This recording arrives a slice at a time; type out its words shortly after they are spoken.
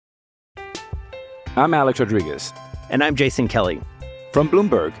I'm Alex Rodriguez. And I'm Jason Kelly. From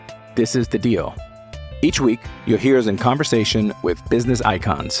Bloomberg, this is The Deal. Each week, you'll hear us in conversation with business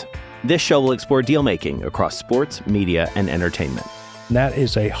icons. This show will explore deal-making across sports, media, and entertainment. That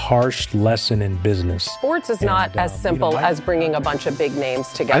is a harsh lesson in business. Sports is not as simple as bringing a bunch of big names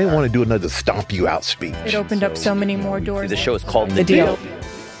together. I didn't want to do another stomp you out speech. It opened up so many more doors. The show is called The Deal.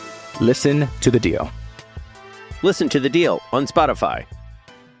 Listen to The Deal. Listen to The Deal on Spotify.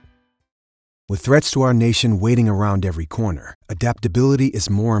 With threats to our nation waiting around every corner, adaptability is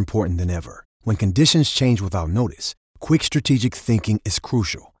more important than ever. When conditions change without notice, quick strategic thinking is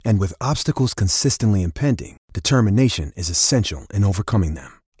crucial. And with obstacles consistently impending, determination is essential in overcoming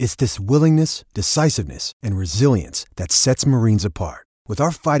them. It's this willingness, decisiveness, and resilience that sets Marines apart. With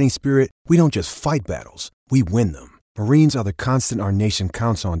our fighting spirit, we don't just fight battles, we win them. Marines are the constant our nation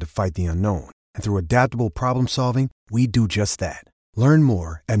counts on to fight the unknown. And through adaptable problem solving, we do just that. Learn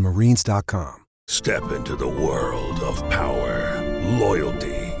more at marines.com. Step into the world of power,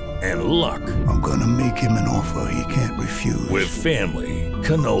 loyalty, and luck. I'm gonna make him an offer he can't refuse. With family,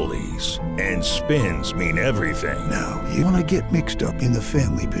 cannolis, and spins mean everything. Now, you wanna get mixed up in the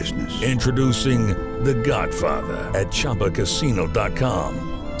family business. Introducing The Godfather at ChumbaCasino.com.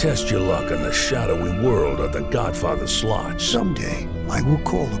 Test your luck in the shadowy world of The Godfather slot. Someday, I will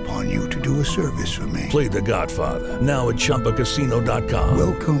call upon you to do a service for me. Play The Godfather, now at ChumbaCasino.com.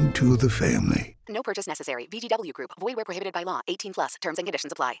 Welcome to the family. No purchase necessary. VGW Group. Void where prohibited by law. 18 plus. Terms and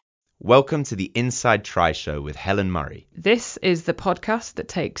conditions apply. Welcome to the Inside Try Show with Helen Murray. This is the podcast that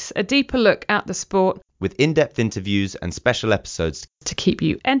takes a deeper look at the sport with in-depth interviews and special episodes to keep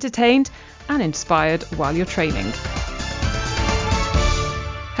you entertained and inspired while you're training.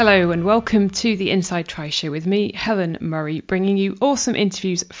 Hello and welcome to the Inside Try Show with me, Helen Murray, bringing you awesome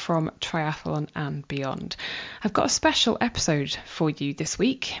interviews from triathlon and beyond. I've got a special episode for you this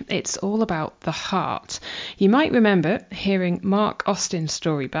week. It's all about the heart. You might remember hearing Mark Austin's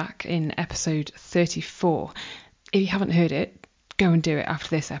story back in episode 34. If you haven't heard it, go and do it after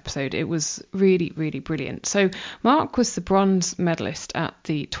this episode. It was really, really brilliant. So Mark was the bronze medalist at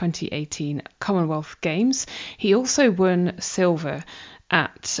the 2018 Commonwealth Games. He also won silver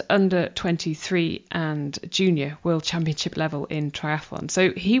at under 23 and junior world championship level in triathlon.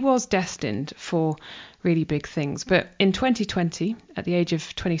 So he was destined for really big things. But in 2020, at the age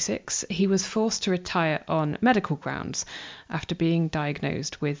of 26, he was forced to retire on medical grounds after being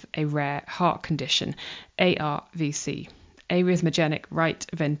diagnosed with a rare heart condition, ARVC, arrhythmogenic right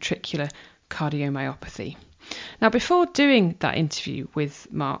ventricular cardiomyopathy. Now, before doing that interview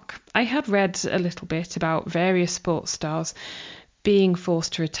with Mark, I had read a little bit about various sports stars being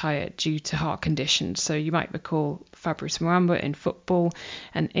forced to retire due to heart conditions. So you might recall Fabrice Muamba in football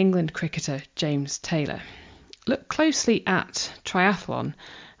and England cricketer James Taylor. Look closely at triathlon,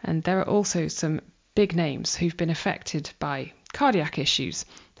 and there are also some big names who've been affected by cardiac issues.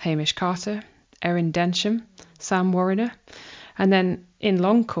 Hamish Carter, Erin Densham, Sam Warriner, and then in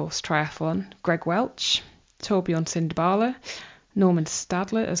long course triathlon, Greg Welch, Torbjorn Sindbala, Norman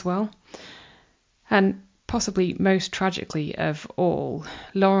Stadler as well. And possibly most tragically of all,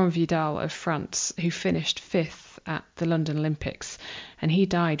 Laurent Vidal of France, who finished 5th at the London Olympics, and he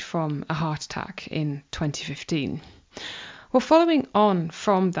died from a heart attack in 2015. Well, following on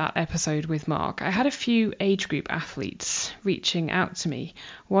from that episode with Mark, I had a few age group athletes reaching out to me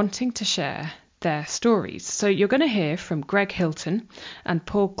wanting to share their stories. So you're going to hear from Greg Hilton and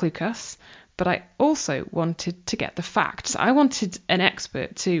Paul Klukas, but I also wanted to get the facts. I wanted an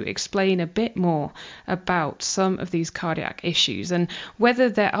expert to explain a bit more about some of these cardiac issues and whether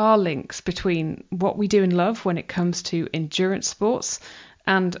there are links between what we do in love when it comes to endurance sports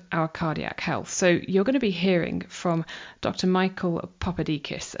and our cardiac health. So you're going to be hearing from Dr. Michael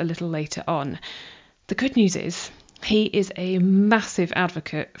Papadakis a little later on. The good news is he is a massive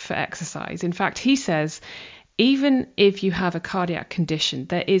advocate for exercise. In fact, he says even if you have a cardiac condition,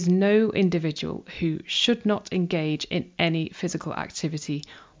 there is no individual who should not engage in any physical activity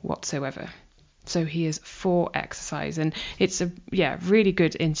whatsoever. So he is for exercise, and it's a really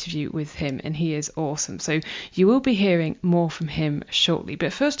good interview with him, and he is awesome. So you will be hearing more from him shortly.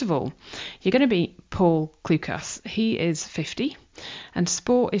 But first of all, you're going to meet Paul Klukas. He is 50, and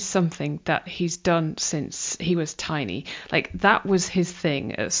sport is something that he's done since he was tiny. Like, that was his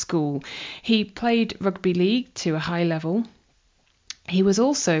thing at school. He played rugby league to a high level. He was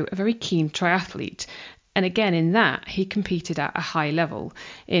also a very keen triathlete. And again, in that, he competed at a high level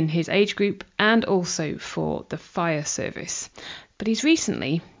in his age group and also for the fire service. But he's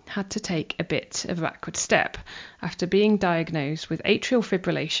recently had to take a bit of a backward step after being diagnosed with atrial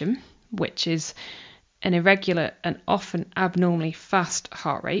fibrillation, which is an irregular and often abnormally fast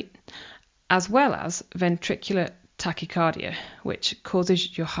heart rate, as well as ventricular tachycardia, which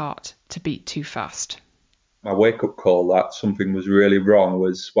causes your heart to beat too fast. My wake-up call that something was really wrong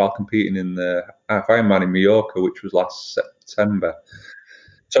was while competing in the half Ironman in Mallorca, which was last September.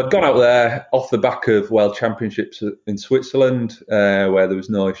 So I'd gone out there off the back of World Championships in Switzerland, where there was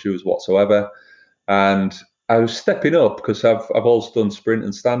no issues whatsoever. And I was stepping up because I've always done sprint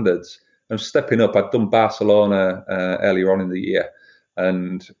and standards. I was stepping up. I'd done Barcelona earlier on in the year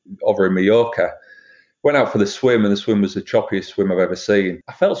and over in Mallorca. Went out for the swim, and the swim was the choppiest swim I've ever seen.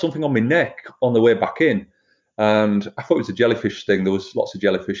 I felt something on my neck on the way back in. And I thought it was a jellyfish thing. There was lots of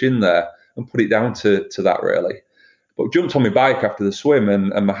jellyfish in there, and put it down to that really. But jumped on my bike after the swim,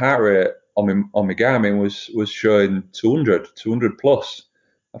 and my heart rate on my Garmin was showing 200 plus.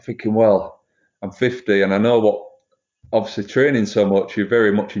 I'm thinking, well, I'm 50, and I know what. Obviously, training so much, you're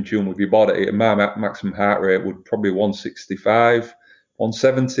very much in tune with your body. And my maximum heart rate would probably 165,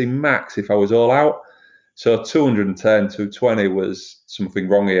 170 max if I was all out. So 210, 220 was something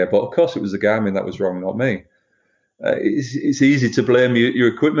wrong here. But of course, it was the Garmin that was wrong, not me. It's easy to blame your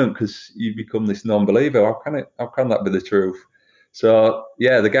equipment because you become this non-believer. How can that be the truth? So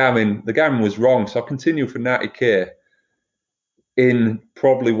yeah, the Garmin was wrong. So I continued for 90k in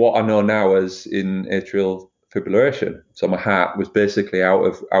probably what I know now as in atrial fibrillation. So my heart was basically out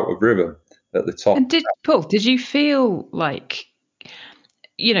of rhythm at the top. And did you feel like,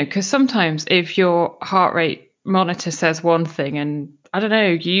 because sometimes if your heart rate monitor says one thing and I don't know,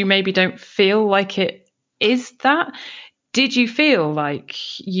 you maybe don't feel like it is that? Did you feel like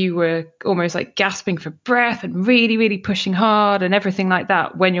you were almost like gasping for breath and really, really pushing hard and everything like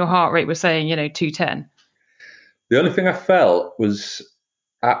that when your heart rate was saying, 210? The only thing I felt was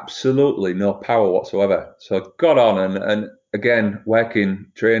absolutely no power whatsoever. So I got on and again,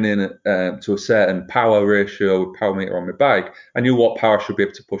 training to a certain power ratio with power meter on my bike. I knew what power I should be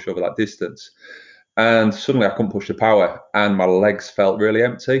able to push over that distance. And suddenly I couldn't push the power and my legs felt really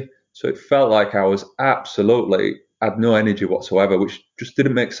empty. So it felt like I was had no energy whatsoever, which just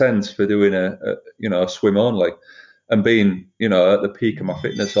didn't make sense for doing a swim only and being, at the peak of my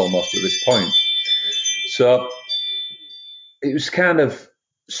fitness almost at this point. So it was kind of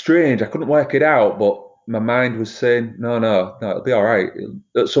strange. I couldn't work it out, but my mind was saying, no, it'll be all right.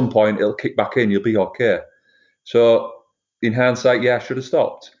 At some point, it'll kick back in. You'll be okay. So in hindsight, yeah, I should have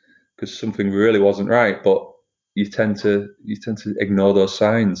stopped because something really wasn't right. But you tend to ignore those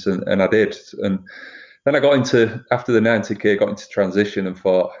signs, and I did. And then I after the 90k, got into transition and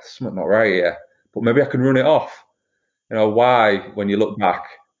thought, something not right here, but maybe I can run it off. Why, when you look back?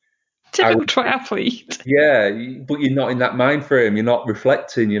 Typical triathlete. Yeah, but you're not in that mind frame. You're not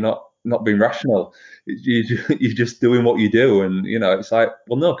reflecting. You're not being rational. You're just doing what you do. And, it's like,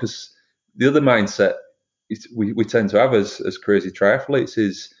 well, no, because the other mindset we tend to have as crazy triathletes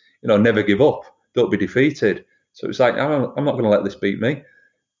is, never give up. Don't be defeated. So it's like, I'm not going to let this beat me.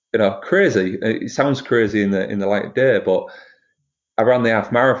 Crazy. It sounds crazy in the light of day, but I ran the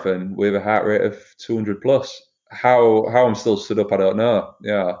half marathon with a heart rate of 200 plus. How I'm still stood up, I don't know.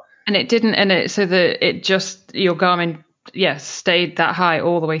 Yeah. And it didn't, your Garmin, stayed that high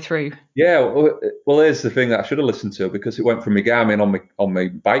all the way through. Yeah. Well, here's the thing that I should have listened to, because it went from my Garmin on my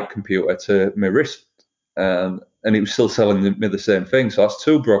bike computer to my wrist, and it was still telling me the same thing. So that's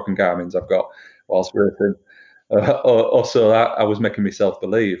two broken Garmins I've got whilst racing. Also, that I was making myself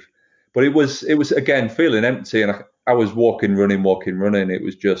believe, but it was again feeling empty, and I was walking, running. It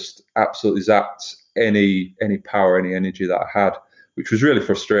was just absolutely zapped any power, any energy that I had, which was really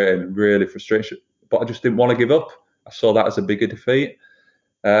frustrating. But I just didn't want to give up. I saw that as a bigger defeat.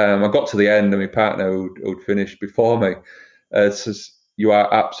 I got to the end, and my partner who'd finished before me says, "You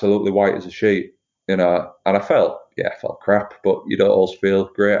are absolutely white as a sheet," and I felt crap, but you don't always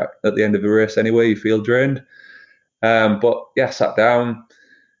feel great at the end of a race anyway. You feel drained. But yeah, sat down,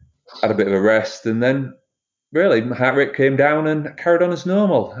 had a bit of a rest, and then really my heart rate came down and carried on as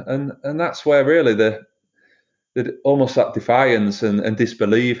normal. And that's where really the almost that defiance and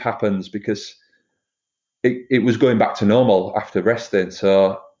disbelief happens, because it was going back to normal after resting.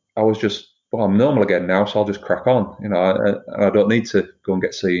 So I was just, I'm normal again now, so I'll just crack on, and I don't need to go and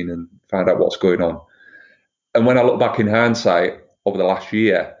get seen and find out what's going on. And when I look back in hindsight over the last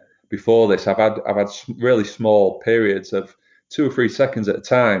year, before this, I've had really small periods of 2 or 3 seconds at a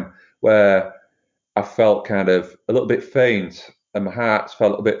time where I felt kind of a little bit faint and my heart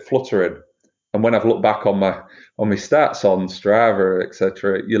felt a bit fluttering. And when I've looked back on my stats on Strava,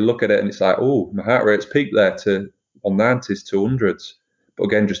 etc., you look at it and it's like, oh, my heart rate's peaked there to 190s, 200s. But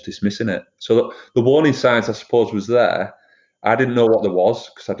again, just dismissing it. So the warning signs, I suppose, was there. I didn't know what there was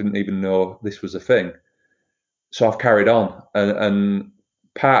because I didn't even know this was a thing. So I've carried on, and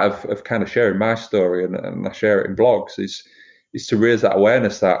part of kind of sharing my story, and I share it in blogs, is to raise that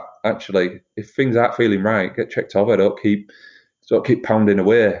awareness that actually, if things aren't feeling right, get checked over. Don't keep pounding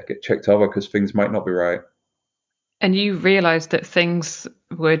away. Get checked over because things might not be right. And you realised that things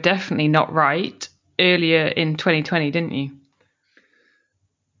were definitely not right earlier in 2020, didn't you?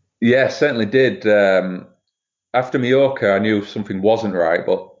 Yeah, certainly did. After Mallorca, I knew something wasn't right,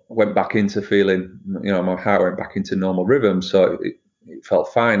 but went back into feeling, my heart went back into normal rhythm, so it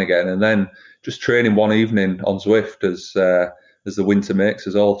felt fine again. And then just training one evening on Zwift as the winter makes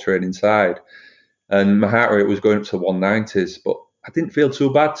us all train inside, and my heart rate was going up to 190s, but I didn't feel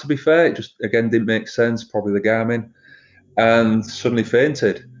too bad, to be fair. It just, again, didn't make sense, probably the Garmin, and suddenly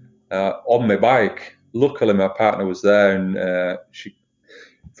fainted on my bike. Luckily, my partner was there, and she,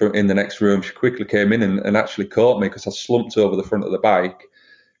 in the next room, she quickly came in and actually caught me because I slumped over the front of the bike,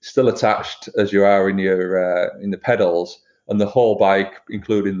 still attached as you are in the pedals, and the whole bike,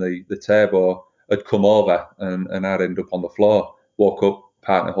 including the turbo, had come over, and I'd ended up on the floor. Woke up,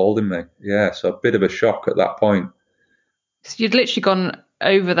 partner holding me. Yeah, so a bit of a shock at that point. So you'd literally gone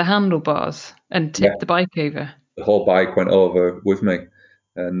over the handlebars and tipped the bike over? The whole bike went over with me,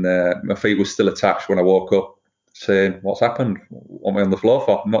 and my feet were still attached when I woke up, saying, "What's happened? What am I on the floor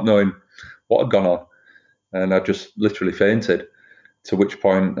for?" Not knowing what had gone on. And I just literally fainted, to which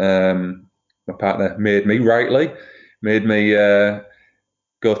point my partner made me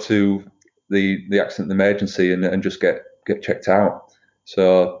go to the accident emergency and just get checked out.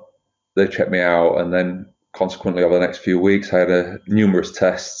 So they checked me out, and then consequently over the next few weeks I had numerous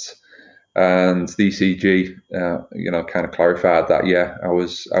tests, and the ECG kind of clarified that I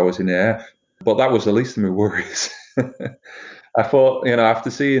was in AF. But that was the least of my worries. I thought, after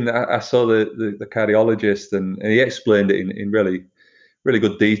seeing that, I saw the cardiologist, and he explained it in really, really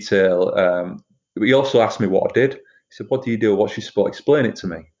good detail. But he also asked me what I did. He said, "What do you do? What's your sport? Explain it to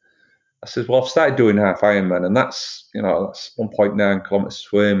me." I said, "Well, I've started doing half Ironman, and that's 1.9 kilometre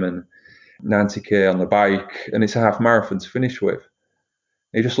swim and 90k on the bike, and it's a half marathon to finish with."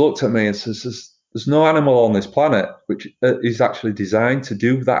 He just looked at me and says, "There's no animal on this planet which is actually designed to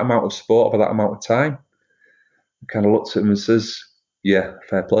do that amount of sport over that amount of time." I kind of looked at him and says, "Yeah,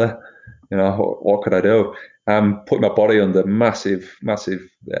 fair play. What could I do? I'm putting my body under massive, massive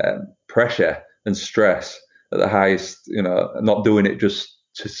pressure and stress at the highest. Not doing it just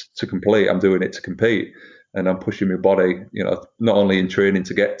to complete. I'm doing it to compete, and I'm pushing my body. Not only in training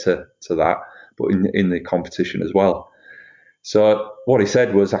to get to that, but in the competition as well." So what he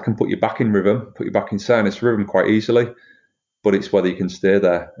said was, "I can put you back in rhythm, put you back in sinus rhythm quite easily, but it's whether you can stay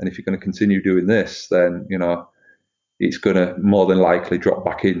there. And if you're going to continue doing this, then it's going to more than likely drop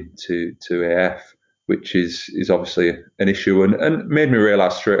back into AF, which is obviously an issue." And made me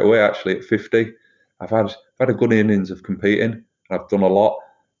realise straight away, actually, at 50, I've had a good innings of competing. I've done a lot.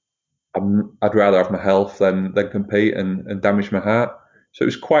 I'd rather have my health than compete and damage my heart. So it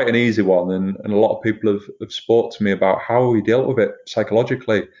was quite an easy one, and a lot of people have spoke to me about how we dealt with it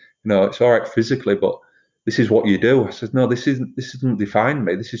psychologically. It's all right physically, but this is what you do. I said, "No, this doesn't define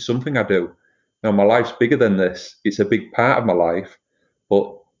me. This is something I do. My life's bigger than this. It's a big part of my life,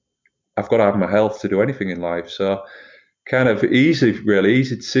 but I've got to have my health to do anything in life." So kind of really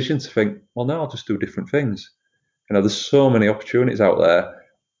easy decision to think, well, no, I'll just do different things. There's so many opportunities out there,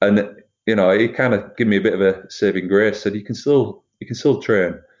 and it kind of gave me a bit of a saving grace. Said you can still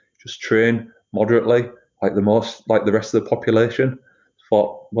train, just train moderately, like the rest of the population.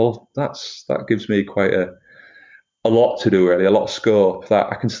 Thought, well, that gives me quite a lot to do, really, a lot of scope. That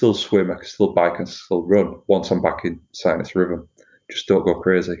I can still swim, I can still bike, I can still run once I'm back in sinus rhythm. Just don't go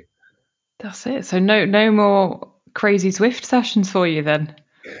crazy. That's it. So no more crazy Zwift sessions for you then?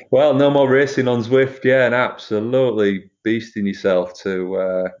 Well, no more racing on Zwift, and absolutely beasting yourself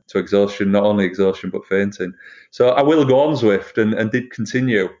to exhaustion, not only exhaustion, but fainting. So I will go on Zwift and did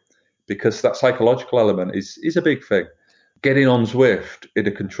continue, because that psychological element is a big thing. Getting on Zwift in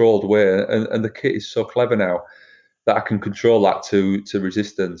a controlled way, and the kit is so clever now that I can control that to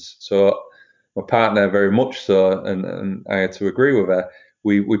resistance. So my partner very much so, and I had to agree with her,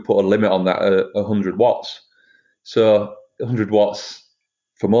 we put a limit on that at 100 watts. So 100 watts,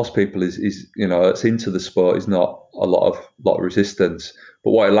 for most people is that's into the sport, is not a lot of resistance.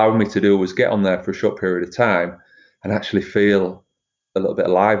 But what it allowed me to do was get on there for a short period of time and actually feel a little bit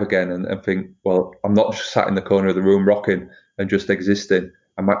alive again, and think, well, I'm not just sat in the corner of the room rocking and just existing.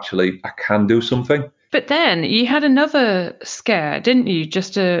 I can do something. But then you had another scare, didn't you,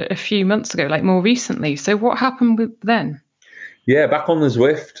 just a few months ago, like more recently. So what happened then? Yeah, back on the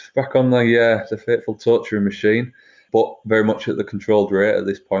Zwift, back on the fateful torturing machine, but very much at the controlled rate at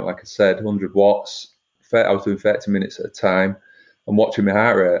this point. Like I said, 100 watts. I was doing 30 minutes at a time. and watching my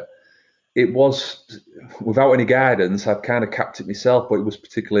heart rate. It was, without any guidance, I'd kind of capped it myself, but it was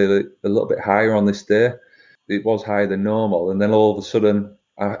particularly a little bit higher on this day. It was higher than normal. And then all of a sudden,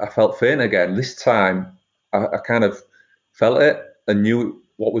 I felt faint again. This time, I kind of felt it and knew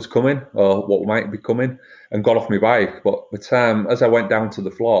what was coming or what might be coming and got off my bike. But the time, as I went down to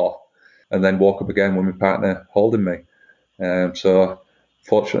the floor and then woke up again with my partner holding me. So,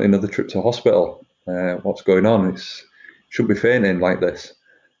 fortunately, another trip to hospital. What's going on? Shouldn't be fainting like this.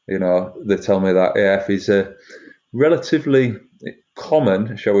 You know, they tell me that AF is a relatively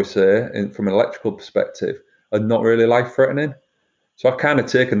common, shall we say, from an electrical perspective, and not really life-threatening. So I've kind of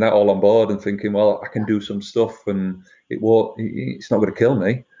taken that all on board and thinking, well, I can do some stuff and it's not going to kill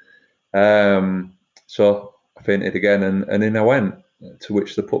me. So I fainted again and in I went, to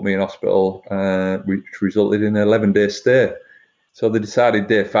which they put me in hospital, which resulted in an 11-day stay. So they decided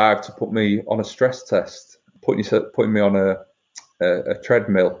day 5 to put me on a stress test, putting me on a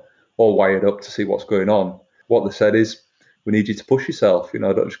treadmill, all wired up to see what's going on. What they said is, we need you to push yourself. You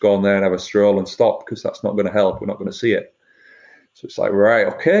know, don't just go on there and have a stroll and stop, because that's not going to help. We're not going to see it. So it's like, right,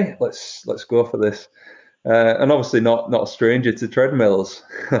 okay, let's go for this. And obviously not a stranger to treadmills.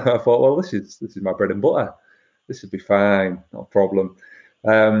 I thought, well, this is my bread and butter. This would be fine, not a problem.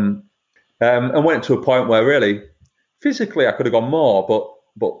 And went to a point where really, physically, I could have gone more,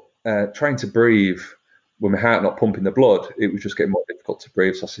 but trying to breathe with my heart not pumping the blood, it was just getting more difficult to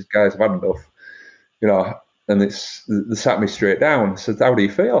breathe. So I said, guys, I've had enough, you know. And they sat me straight down. I said, how do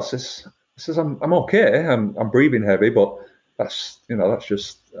you feel? I says, I'm okay. I'm breathing heavy, but that's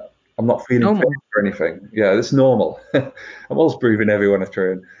just, I'm not feeling fit or anything. Yeah, it's normal. I'm always breathing heavy when I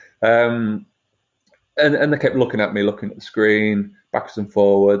train. And they kept looking at me, looking at the screen, backwards and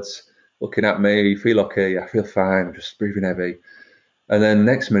forwards, looking at me. You feel okay? Yeah, I feel fine. I'm just breathing heavy. And then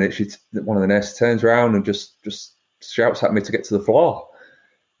next minute, one of the nurses turns around and just shouts at me to get to the floor.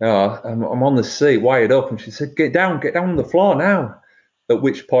 You know, I'm on the seat, wired up, and she said, get down on the floor now. At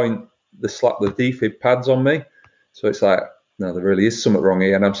which point, they slapped the defib pads on me. So it's like, no, there really is something wrong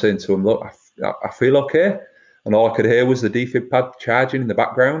here. And I'm saying to them, look, I feel okay. And all I could hear was the defib pad charging in the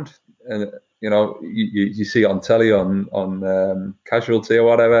background. And, you know, you see it on telly, on Casualty or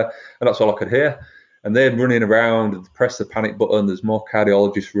whatever, and that's all I could hear. And they're running around and press the panic button. There's more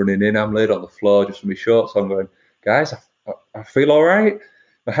cardiologists running in. I'm laid on the floor just with my shorts. I'm going, guys, I feel all right.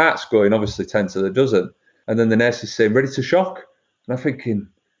 My heart's going, obviously 10 to the dozen. And then the nurse is saying, ready to shock. And I'm thinking,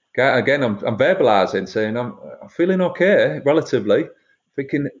 again, I'm verbalising, saying, I'm feeling okay, relatively.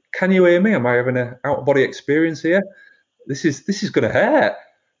 Thinking, can you hear me? Am I having an out-of-body experience here? This is going to hurt.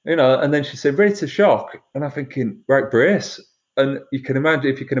 You know, and then she said, ready to shock. And I'm thinking, right, brace. And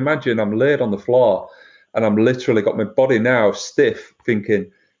if you can imagine, I'm laid on the floor and I'm literally got my body now stiff,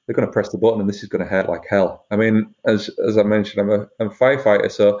 thinking they're going to press the button and this is going to hurt like hell. I mean, as I mentioned, I'm a firefighter,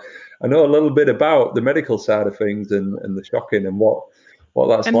 so I know a little bit about the medical side of things and the shocking and what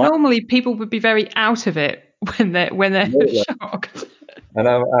that's and like. And normally people would be very out of it when they're shocked. And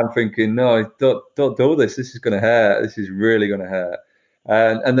I'm thinking, no, don't do this. This is going to hurt. This is really going to hurt.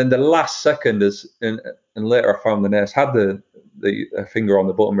 And then the last second, and later I found the nurse had the finger on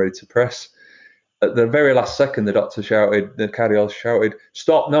the button ready to press. At the very last second, the cardiologist shouted,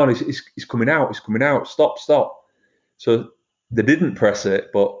 stop, no, he's coming out, stop. So they didn't press it,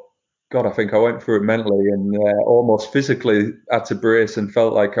 but God, I think I went through it mentally and almost physically had to brace and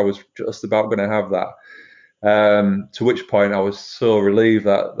felt like I was just about going to have that. To which point I was so relieved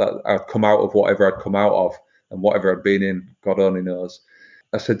that I'd come out of whatever I'd come out of and whatever I'd been in, God only knows.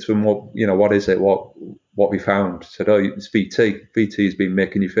 I said to him, what is it? What we found? He said, it's VT. VT has been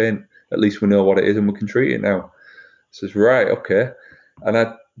making you faint. At least we know what it is and we can treat it now. I says, right, okay.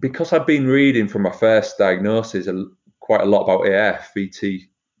 And because I'd been reading from my first diagnosis quite a lot about AF, VT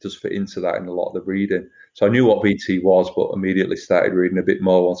does fit into that in a lot of the reading. So I knew what VT was, but immediately started reading a bit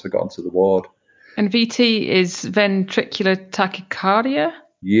more once I got onto the ward. And VT is ventricular tachycardia?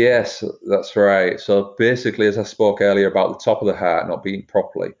 Yes, that's right. So basically, as I spoke earlier about the top of the heart not beating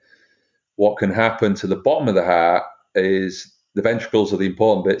properly, what can happen to the bottom of the heart is the ventricles are the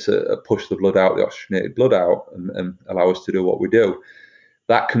important bits that push the blood out, the oxygenated blood out, and allow us to do what we do.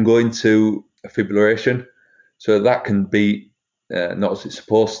 That can go into a fibrillation. So that can be not as it's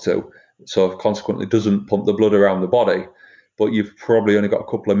supposed to. So consequently doesn't pump the blood around the body. But you've probably only got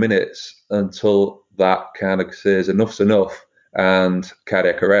a couple of minutes until that kind of says enough's enough and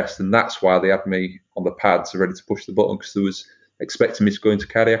cardiac arrest. And that's why they had me on the pads ready to push the button, because they was expecting me to go into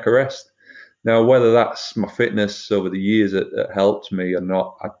cardiac arrest. Now, whether that's my fitness over the years that helped me or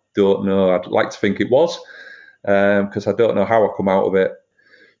not, I don't know. I'd like to think it was, because I don't know how I come out of it.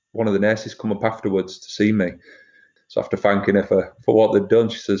 One of the nurses come up afterwards to see me. So after thanking her for what they'd done,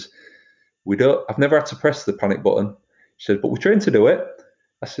 she says, I've never had to press the panic button. She said, but we trained to do it.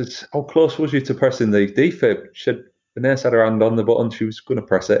 I said, how close was you to pressing the defib? She said, the nurse had her hand on the button. She was going to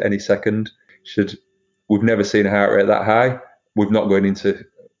press it any second. She said, we've never seen a heart rate that high. We've not going into,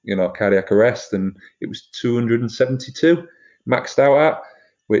 cardiac arrest. And it was 272 maxed out at,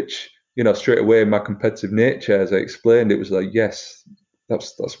 which, straight away in my competitive nature, as I explained, it was like, yes,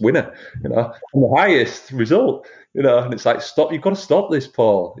 that's winner, and the highest result, and it's like, stop, you've got to stop this,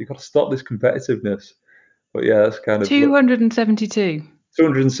 Paul. You've got to stop this competitiveness. But yeah, that's kind of 272.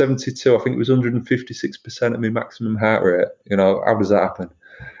 272. I think it was 156% of my maximum heart rate. How does that happen?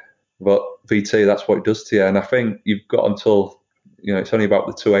 But VT, that's what it does to you. And I think you've got until, it's only about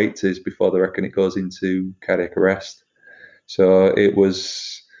the 280s before they reckon it goes into cardiac arrest. So it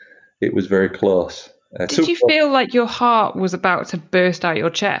was very close. Did you feel like your heart was about to burst out your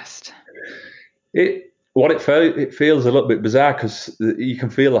chest? It feels a little bit bizarre because you can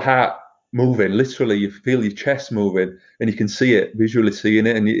feel the heart moving. Literally, you feel your chest moving, and you can see it, visually seeing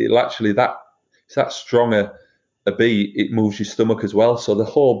it, and it'll actually it's that stronger a beat, it moves your stomach as well. So the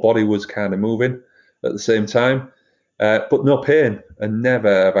whole body was kind of moving at the same time, but no pain. And never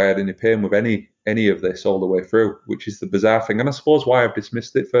have I had any pain with any of this all the way through, which is the bizarre thing. And I suppose why I've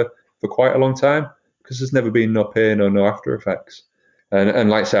dismissed it for quite a long time, because there's never been no pain or no after effects. And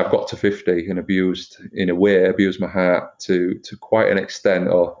like I say, I've got to 50 and abused my heart to quite an extent,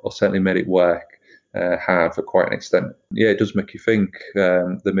 or certainly made it work hard for quite an extent. Yeah, it does make you think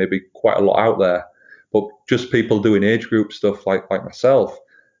there may be quite a lot out there. But just people doing age group stuff like myself,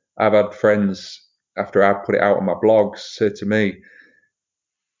 I've had friends, after I put it out on my blogs, say to me,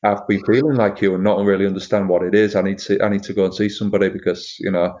 I've been feeling like you and not really understand what it is. I need to go and see somebody because,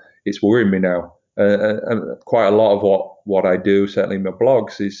 it's worrying me now. And quite a lot of what I do, certainly in my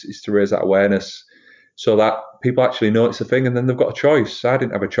blogs, is to raise that awareness so that people actually know it's a thing, and then they've got a choice. I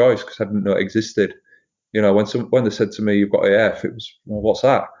didn't have a choice because I didn't know it existed. When they said to me, you've got AF, it was, well, what's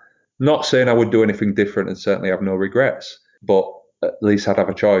that? Not saying I would do anything different, and certainly have no regrets, but at least I'd have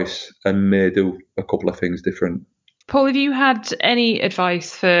a choice and may do a couple of things different. Paul, have you had any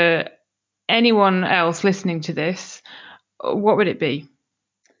advice for anyone else listening to this? What would it be?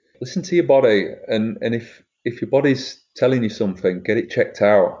 Listen to your body, and if your body's telling you something, get it checked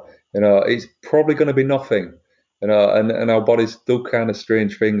out. It's probably going to be nothing. And our bodies do kind of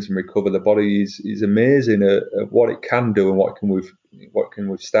strange things and recover. The body is amazing at what it can do and what it can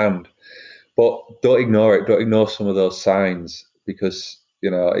withstand. But don't ignore it. Don't ignore some of those signs, because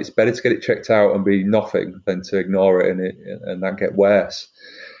it's better to get it checked out and be nothing than to ignore it and that get worse.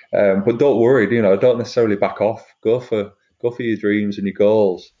 But don't worry. Don't necessarily back off. Go for your dreams and your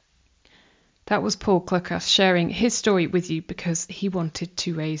goals. That was Paul Clucas sharing his story with you because he wanted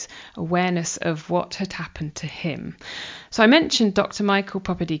to raise awareness of what had happened to him. So I mentioned Dr. Michael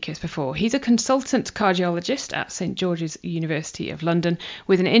Papadikis before. He's a consultant cardiologist at St George's University of London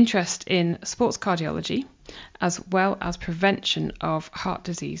with an interest in sports cardiology, as well as prevention of heart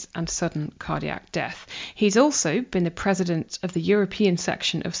disease and sudden cardiac death. He's also been the president of the European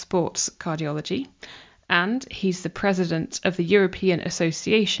section of sports cardiology, and he's the president of the European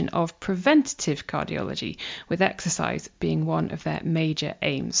Association of Preventative Cardiology, with exercise being one of their major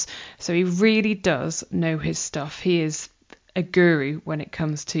aims. So he really does know his stuff. He is a guru when it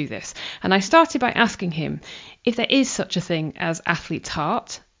comes to this. And I started by asking him if there is such a thing as athlete's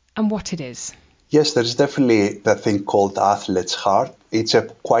heart and what it is. Yes, there's definitely the thing called athlete's heart. It's a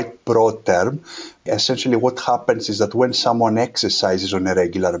quite broad term. Essentially what happens is that when someone exercises on a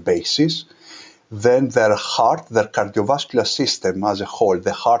regular basis, then their heart, their cardiovascular system as a whole,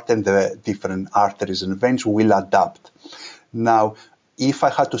 the heart and the different arteries and veins will adapt. Now, if I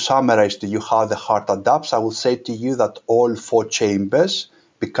had to summarize to you how the heart adapts, I will say to you that all four chambers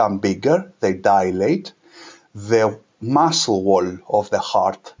become bigger, they dilate. The muscle wall of the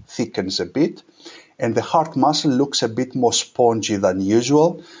heart thickens a bit, and the heart muscle looks a bit more spongy than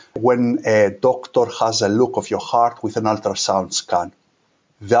usual when a doctor has a look of your heart with an ultrasound scan.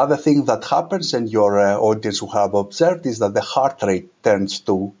 The other thing that happens, and your audience will have observed, is that the heart rate tends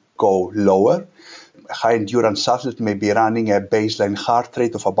to go lower. A high endurance athlete may be running a baseline heart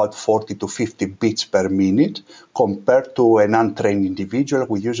rate of about 40 to 50 beats per minute, compared to an untrained individual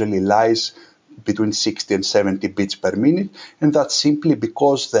who usually lies between 60 and 70 beats per minute. And that's simply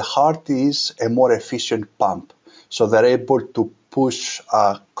because the heart is a more efficient pump. So they're able to push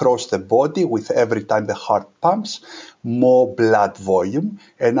across the body with every time the heart pumps more blood volume.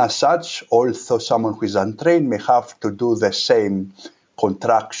 And as such, although someone who is untrained may have to do the same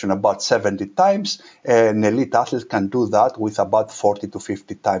contraction about 70 times, an elite athlete can do that with about 40 to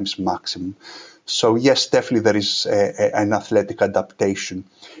 50 times maximum. So yes, definitely there is an athletic adaptation.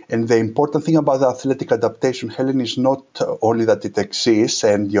 And the important thing about the athletic adaptation, Helen, is not only that it exists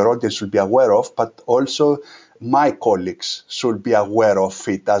and your audience should be aware of, but also my colleagues should be aware of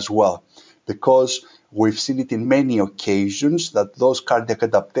it as well. Because we've seen it in many occasions that those cardiac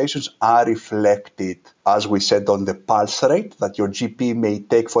adaptations are reflected, as we said, on the pulse rate that your GP may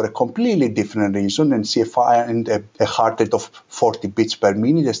take for a completely different reason and see a heart rate of 40 beats per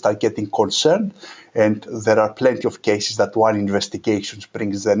minute and start getting concerned. And there are plenty of cases that one investigation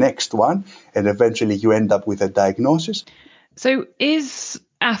brings the next one, and eventually you end up with a diagnosis. So is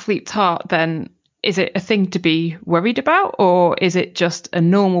athlete's heart then, is it a thing to be worried about, or is it just a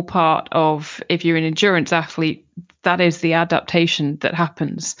normal part of, if you're an endurance athlete, that is the adaptation that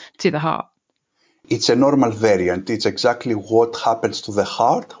happens to the heart? It's a normal variant. It's exactly what happens to the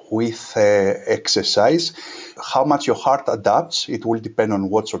heart with exercise. How much your heart adapts, it will depend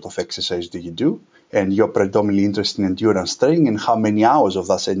on what sort of exercise do you do. And you're predominantly interested in endurance training and how many hours of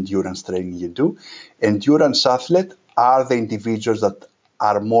that endurance training you do. Endurance athletes are the individuals that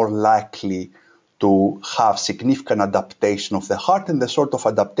are more likely to have significant adaptation of the heart, and the sort of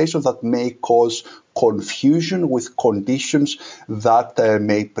adaptation that may cause confusion with conditions that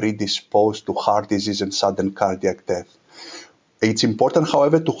may predispose to heart disease and sudden cardiac death. It's important,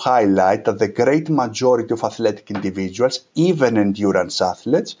 however, to highlight that the great majority of athletic individuals, even endurance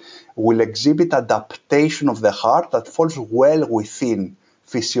athletes, will exhibit adaptation of the heart that falls well within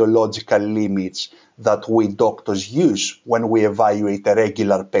physiological limits that we doctors use when we evaluate a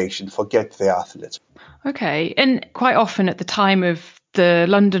regular patient, forget the athletes. Okay, and quite often at the time of the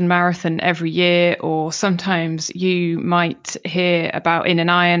London Marathon every year, or sometimes you might hear about in an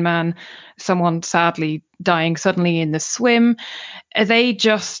Ironman, someone sadly dying suddenly in the swim. Are they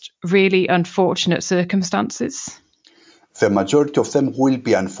just really unfortunate circumstances? The majority of them will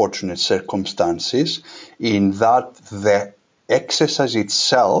be unfortunate circumstances in that the exercise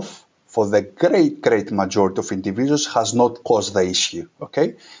itself, for the great majority of individuals, has not caused the issue,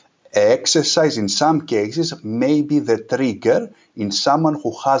 okay? Exercise in some cases may be the trigger in someone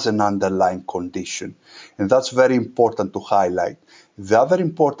who has an underlying condition. And that's very important to highlight. The other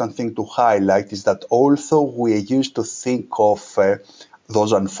important thing to highlight is that although we are used to think of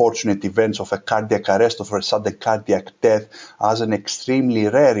those unfortunate events of a cardiac arrest or a sudden cardiac death as an extremely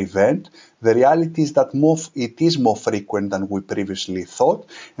rare event, the reality is that it is more frequent than we previously thought.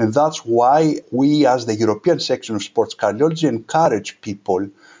 And that's why we, as the European section of sports cardiology, encourage people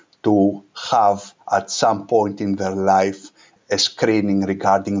to have at some point in their life a screening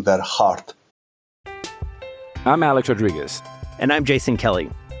regarding their heart. I'm Alex Rodriguez. And I'm Jason Kelly.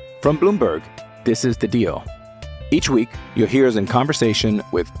 From Bloomberg, this is The Deal. Each week, you'll hear us in conversation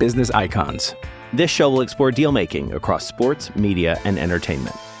with business icons. This show will explore deal-making across sports, media, and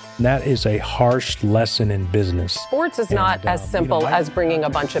entertainment. That is a harsh lesson in business. Sports is not as simple as bringing a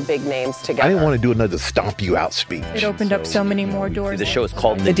bunch of big names together. I didn't want to do another stomp you out speech. It opened up so many more doors. The show is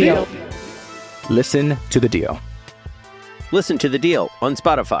called The Deal. Listen to The Deal. Listen to The Deal on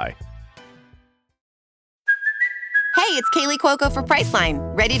Spotify. Hey, it's Kaylee Cuoco for Priceline.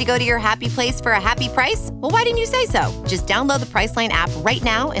 Ready to go to your happy place for a happy price? Well, why didn't you say so? Just download the Priceline app right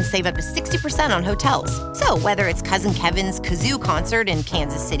now and save up to 60% on hotels. So whether it's Cousin Kevin's Kazoo Concert in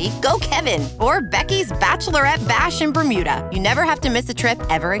Kansas City, go Kevin, or Becky's Bachelorette Bash in Bermuda, you never have to miss a trip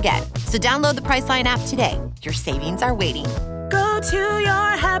ever again. So download the Priceline app today. Your savings are waiting. Go to your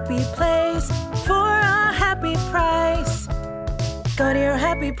happy place for a happy price. Go to your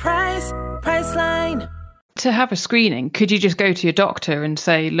happy price, Priceline. To have a screening, could you just go to your doctor and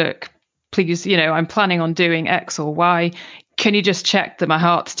say, look, please, I'm planning on doing X or Y. Can you just check that my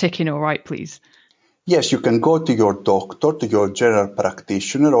heart's ticking all right, please? Yes, you can go to your doctor, to your general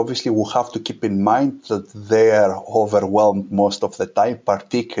practitioner. Obviously, we'll have to keep in mind that they are overwhelmed most of the time,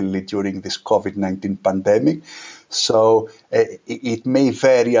 particularly during this COVID-19 pandemic. So it may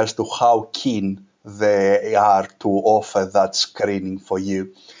vary as to how keen they are to offer that screening for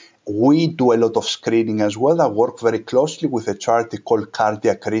you. We do a lot of screening as well. I work very closely with a charity called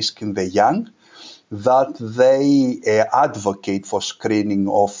Cardiac Risk in the Young, that they advocate for screening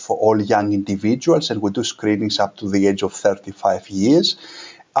of all young individuals, and we do screenings up to the age of 35 years.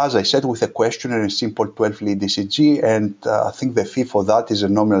 As I said, with a questionnaire and simple 12-lead ECG, and I think the fee for that is a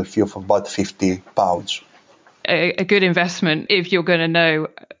nominal fee of about £50. A good investment if you're going to know,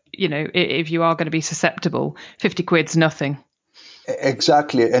 if you are going to be susceptible. 50 quid's nothing.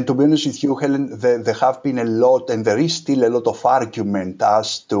 Exactly. And to be honest with you, Helen, there have been a lot, and there is still a lot of argument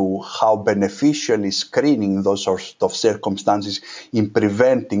as to how beneficial is screening in those sorts of circumstances in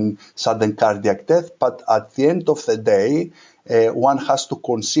preventing sudden cardiac death. But at the end of the day, one has to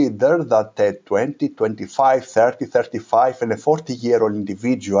consider that a 20, 25, 30, 35, and a 40-year-old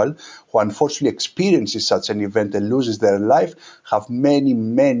individual who unfortunately experiences such an event and loses their life have many,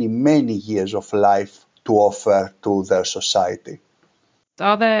 many, many years of life to offer to their society.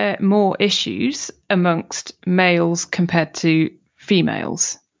 Are there more issues amongst males compared to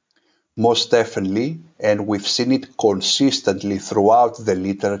females? Most definitely, and we've seen it consistently throughout the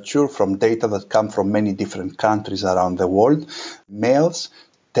literature from data that come from many different countries around the world. Males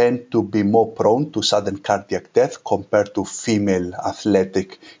tend to be more prone to sudden cardiac death compared to female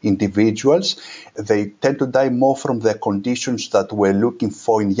athletic individuals. They tend to die more from the conditions that we're looking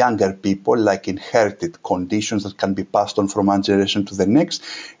for in younger people, like inherited conditions that can be passed on from one generation to the next.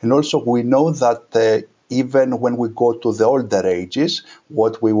 And also we know that even when we go to the older ages,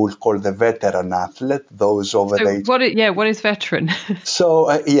 what we will call the veteran athlete, those over the age. What is veteran? So,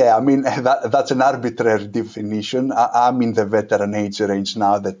 that's an arbitrary definition. I'm in the veteran age range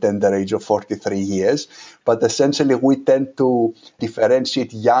now, the tender age of 43 years. But essentially, we tend to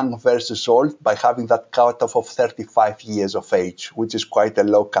differentiate young versus old by having that cutoff of 35 years of age, which is quite a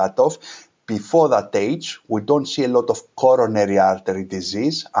low cutoff. Before that age, we don't see a lot of coronary artery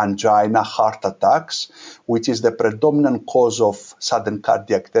disease, angina, heart attacks, which is the predominant cause of sudden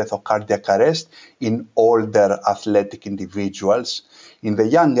cardiac death or cardiac arrest in older athletic individuals. In the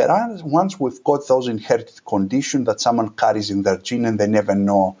younger ones, we've got those inherited conditions that someone carries in their gene and they never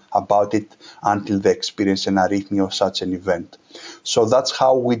know about it until they experience an arrhythmia or such an event. So that's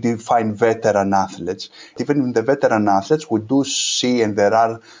how we define veteran athletes. Even in the veteran athletes, we do see, and there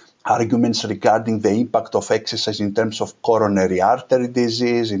are arguments regarding the impact of exercise in terms of coronary artery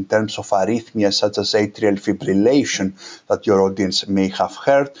disease, in terms of arrhythmias such as atrial fibrillation that your audience may have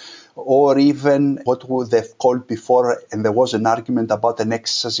heard, or even what they've called before, and there was an argument about an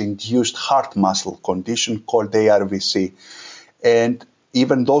exercise-induced heart muscle condition called ARVC. And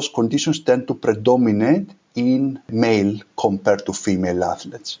even those conditions tend to predominate in male compared to female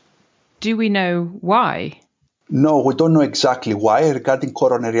athletes. Do we know why? No, we don't know exactly why. Regarding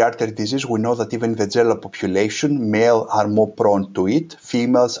coronary artery disease, we know that even in the general population, males are more prone to it.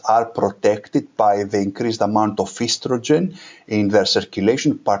 Females are protected by the increased amount of estrogen in their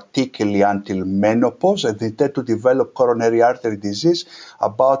circulation, particularly until menopause, and they tend to develop coronary artery disease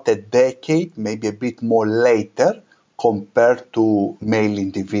about a decade, maybe a bit more later, compared to male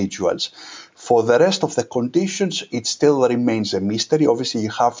individuals. For the rest of the conditions, it still remains a mystery. Obviously, you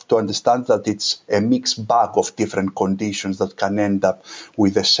have to understand that it's a mixed bag of different conditions that can end up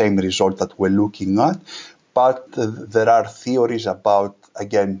with the same result that we're looking at. But there are theories about,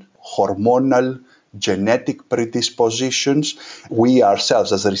 again, hormonal, genetic predispositions. We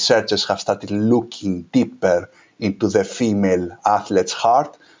ourselves as researchers have started looking deeper into the female athlete's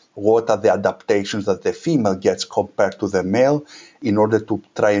heart. What are the adaptations that the female gets compared to the male in order to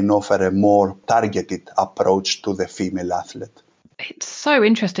try and offer a more targeted approach to the female athlete. It's so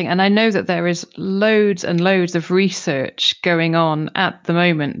interesting. And I know that there is loads and loads of research going on at the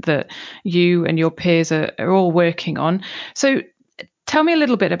moment that you and your peers are all working on. So tell me a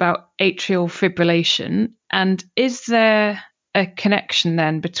little bit about atrial fibrillation. And is there a connection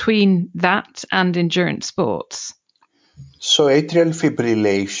then between that and endurance sports? So atrial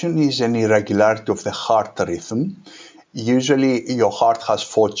fibrillation is an irregularity of the heart rhythm. Usually your heart has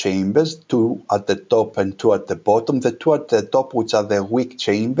 4 chambers, 2 at the top and 2 at the bottom. The 2 at the top, which are the weak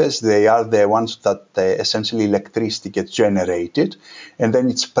chambers, they are the ones that essentially electricity gets generated. And then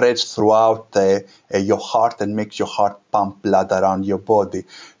it spreads throughout your heart and makes your heart pump blood around your body.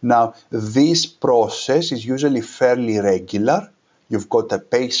 Now, this process is usually fairly regular. You've got a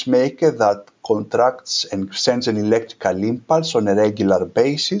pacemaker that contracts and sends an electrical impulse on a regular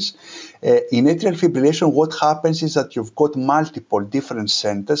basis. In atrial fibrillation, what happens is that you've got multiple different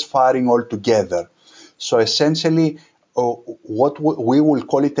centers firing all together. So essentially, what we will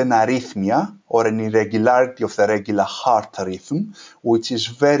call it an arrhythmia or an irregularity of the regular heart rhythm, which is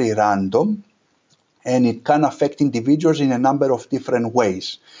very random, and it can affect individuals in a number of different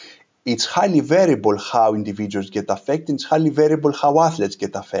ways. It's highly variable how individuals get affected. It's highly variable how athletes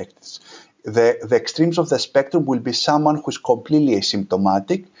get affected. The extremes of the spectrum will be someone who's completely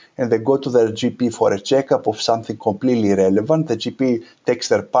asymptomatic and they go to their GP for a checkup of something completely irrelevant. The GP takes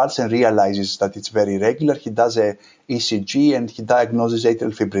their pulse and realizes that it's very regular. He does a ECG and he diagnoses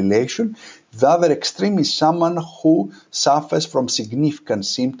atrial fibrillation. The other extreme is someone who suffers from significant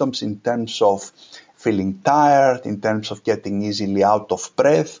symptoms in terms of feeling tired, in terms of getting easily out of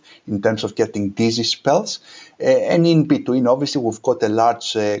breath, in terms of getting dizzy spells. And in between, obviously, we've got a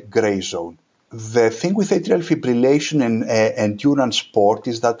large gray zone. The thing with atrial fibrillation and endurance sport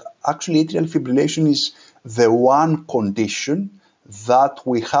is that actually atrial fibrillation is the one condition that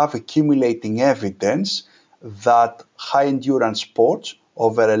we have accumulating evidence that high endurance sports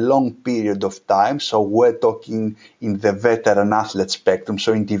over a long period of time, so we're talking in the veteran athlete spectrum,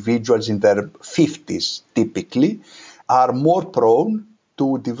 so individuals in their 50s typically, are more prone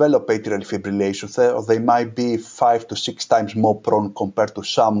to develop atrial fibrillation. They might be 5 to 6 times more prone compared to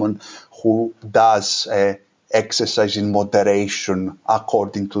someone who does exercise in moderation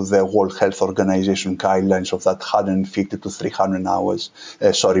according to the World Health Organization guidelines of that 150 to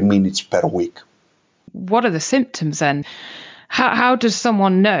 300 minutes per week. What are the symptoms then? How does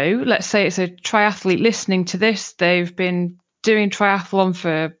someone know? Let's say it's a triathlete listening to this. They've been doing triathlon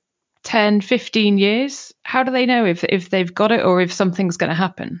for 10, 15 years. How do they know if they've got it or if something's going to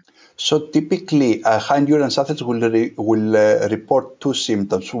happen? So typically, high endurance athletes will report 2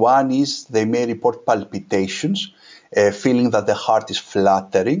 symptoms. One is they may report palpitations, feeling that the heart is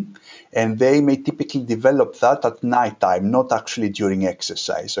fluttering, and they may typically develop that at nighttime, not actually during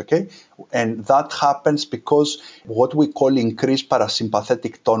exercise, okay? And that happens because what we call increased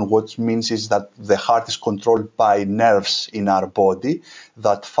parasympathetic tone, what means is that the heart is controlled by nerves in our body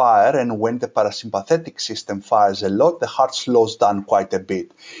that fire, and when the parasympathetic system fires a lot, the heart slows down quite a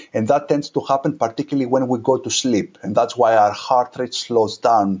bit. And that tends to happen particularly when we go to sleep, and that's why our heart rate slows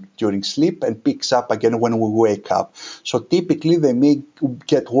down during sleep and picks up again when we wake up. So typically they may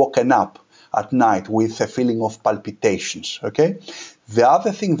get woken up at night with a feeling of palpitations, okay? The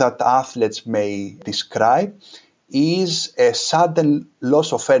other thing that athletes may describe is a sudden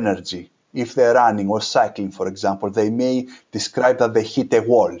loss of energy. If they're running or cycling, for example, they may describe that they hit a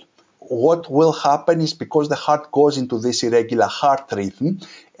wall. What will happen is because the heart goes into this irregular heart rhythm,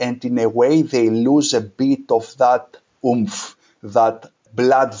 and in a way they lose a bit of that oomph, that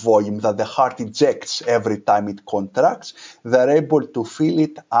blood volume that the heart ejects every time it contracts. They're able to feel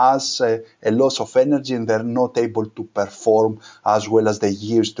it as a loss of energy, and they're not able to perform as well as they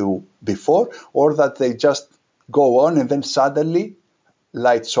used to before, or that they just go on and then suddenly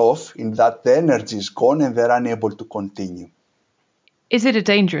lights off in that the energy is gone and they're unable to continue. Is it a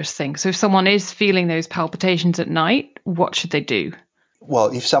dangerous thing? So if someone is feeling those palpitations at night, what should they do?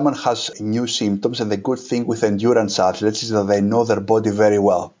 Well, if someone has new symptoms, and the good thing with endurance athletes is that they know their body very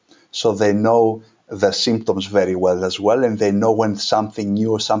well. So they know the symptoms very well as well, and they know when something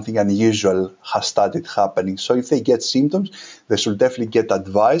new or something unusual has started happening. So if they get symptoms, they should definitely get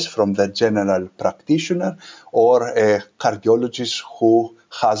advice from their general practitioner or a cardiologist who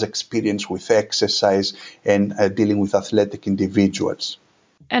has experience with exercise and dealing with athletic individuals.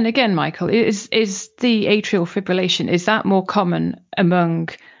 And again, Michael, is the atrial fibrillation, is that more common among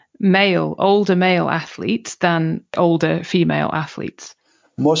older male athletes than older female athletes?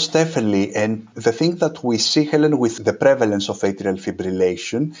 Most definitely. And the thing that we see, Helen, with the prevalence of atrial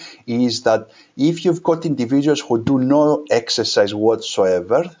fibrillation is that if you've got individuals who do no exercise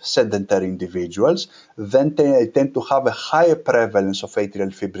whatsoever, sedentary individuals, then they tend to have a higher prevalence of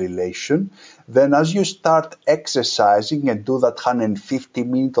atrial fibrillation. Then as you start exercising and do that 150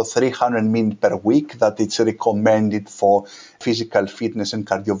 minutes or 300 minutes per week that it's recommended for physical fitness and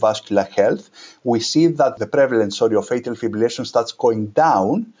cardiovascular health, we see that the prevalence of atrial fibrillation starts going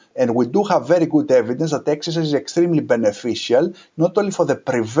down. And we do have very good evidence that exercise is extremely beneficial, not only for the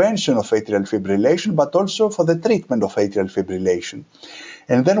prevention of atrial fibrillation, but also for the treatment of atrial fibrillation.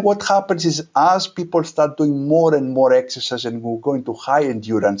 And then what happens is as people start doing more and more exercise and we go into high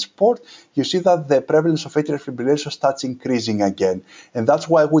endurance sport, you see that the prevalence of atrial fibrillation starts increasing again. And that's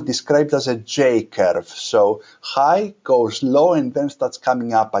why we describe it as a J curve. So high goes low and then starts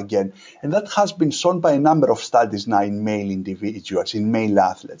coming up again. And that has been shown by a number of studies now in male individuals, in male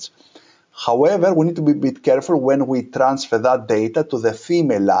athletes. However, we need to be a bit careful when we transfer that data to the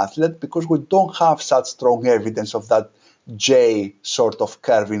female athlete because we don't have such strong evidence of that J sort of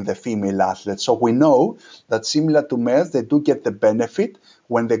curve in the female athlete. So we know that similar to males, they do get the benefit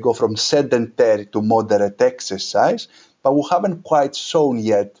when they go from sedentary to moderate exercise, but we haven't quite shown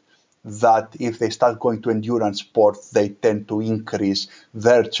yet that if they start going to endurance sport, they tend to increase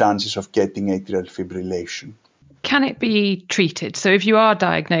their chances of getting atrial fibrillation. Can it be treated? So if you are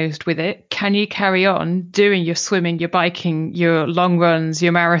diagnosed with it, can you carry on doing your swimming, your biking, your long runs,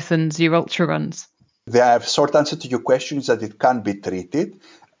 your marathons, your ultra runs? The short answer to your question is that it can be treated.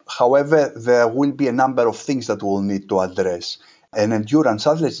 However, there will be a number of things that we'll need to address. And endurance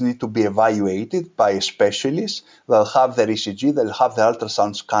athletes need to be evaluated by a specialist. They'll have their ECG, they'll have the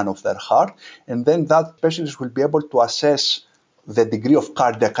ultrasound scan of their heart, and then that specialist will be able to assess the degree of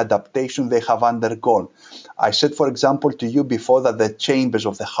cardiac adaptation they have undergone. I said, for example, to you before that the chambers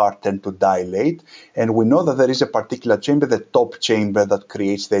of the heart tend to dilate, and we know that there is a particular chamber, the top chamber, that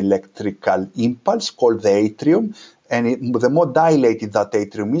creates the electrical impulse called the atrium. And the more dilated that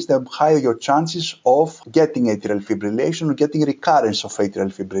atrium is, the higher your chances of getting atrial fibrillation or getting recurrence of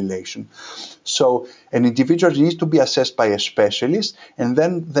atrial fibrillation. So an individual needs to be assessed by a specialist, and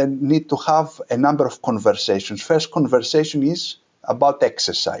then they need to have a number of conversations. First conversation is about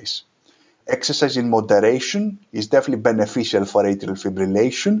exercise. Exercise in moderation is definitely beneficial for atrial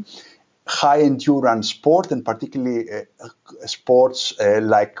fibrillation. High endurance sport, and particularly sports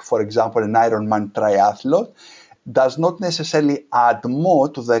like, for example, an Ironman triathlon, does not necessarily add more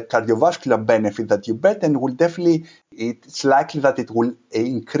to the cardiovascular benefit that you get, and will definitely, it's likely that it will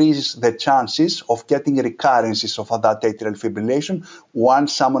increase the chances of getting recurrences of that atrial fibrillation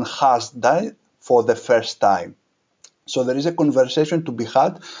once someone has died for the first time. So there is a conversation to be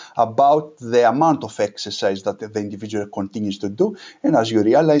had about the amount of exercise that the individual continues to do. And as you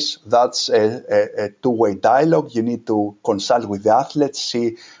realize, that's a two-way dialogue. You need to consult with the athletes,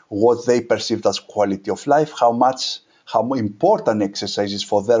 see what they perceive as quality of life, how important exercise is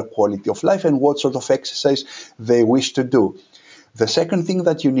for their quality of life, and what sort of exercise they wish to do. The second thing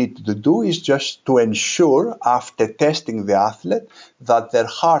that you need to do is just to ensure, after testing the athlete, that their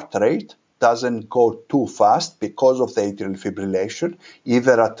heart rate doesn't go too fast because of the atrial fibrillation,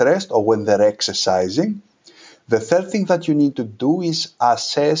 either at rest or when they're exercising. The third thing that you need to do is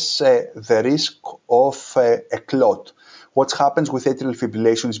assess the risk of a clot. What happens with atrial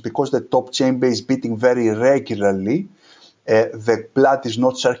fibrillation is because the top chamber is beating very regularly, the blood is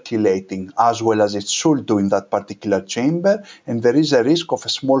not circulating as well as it should do in that particular chamber, and there is a risk of a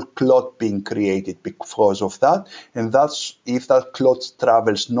small clot being created because of that. And that's, if that clot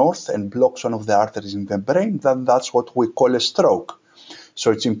travels north and blocks one of the arteries in the brain, then that's what we call a stroke.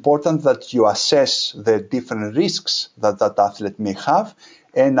 So it's important that you assess the different risks that that athlete may have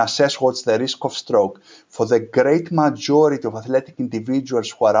and assess what's the risk of stroke. For the great majority of athletic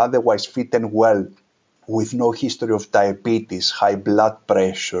individuals who are otherwise fit and well, with no history of diabetes, high blood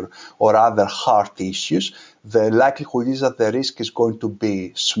pressure, or other heart issues, the likelihood is that the risk is going to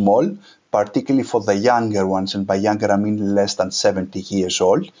be small, particularly for the younger ones, and by younger I mean less than 70 years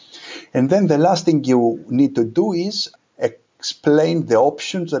old. And then the last thing you need to do is explain the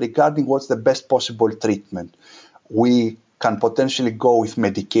options regarding what's the best possible treatment. We can potentially go with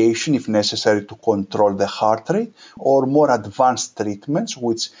medication if necessary to control the heart rate, or more advanced treatments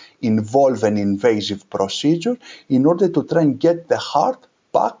which involve an invasive procedure in order to try and get the heart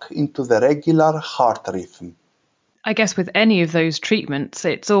back into the regular heart rhythm. I guess with any of those treatments,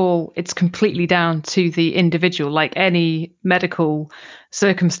 it's completely down to the individual. Like any medical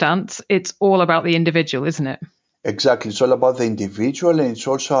circumstance, it's all about the individual, isn't it? Exactly. It's all about the individual, and it's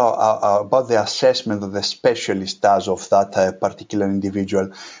also about the assessment that the specialist does of that particular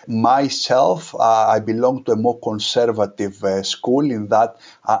individual. Myself, I belong to a more conservative school in that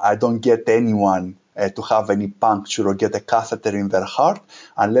I don't get anyone to have any puncture or get a catheter in their heart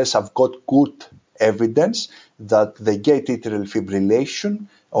unless I've got good evidence that they get atrial fibrillation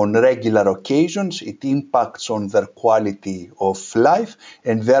on regular occasions, it impacts on their quality of life,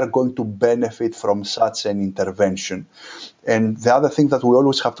 and they're going to benefit from such an intervention. And the other thing that we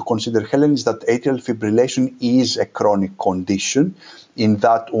always have to consider, Helen, is that atrial fibrillation is a chronic condition, in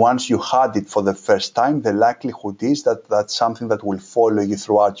that once you had it for the first time, the likelihood is that that's something that will follow you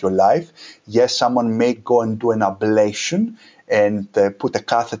throughout your life. Yes, someone may go and do an ablation and put a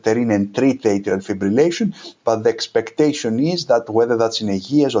catheter in and treat the atrial fibrillation, but the expectation is that whether that's in a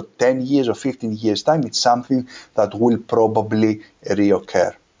year or 10 years or 15 years time, it's something that will probably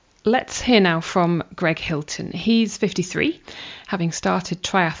reoccur. Let's hear now from Greg Hilton. He's 53, having started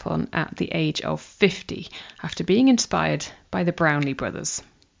triathlon at the age of 50 after being inspired by the Brownlee brothers.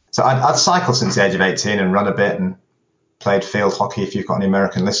 So I'd cycled since the age of 18 and run a bit and played field hockey, if you've got any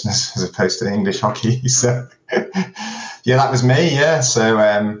American listeners, as opposed to English hockey. So yeah, that was me. Yeah. So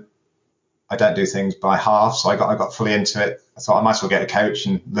I don't do things by half. So I got fully into it. I thought I might as well get a coach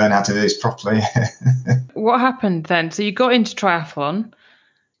and learn how to do this properly. What happened then? So you got into triathlon,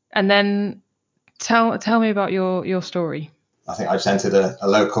 and then tell me about your story. I think I just entered a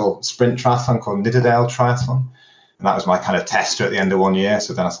local sprint triathlon called Nidderdale Triathlon. And that was my kind of tester at the end of 1 year.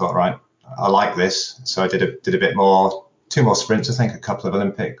 So then I thought, right, I like this. So I did a bit more, 2 more sprints, I think, a couple of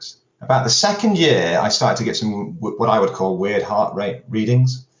Olympics. About the second year, I started to get some what I would call weird heart rate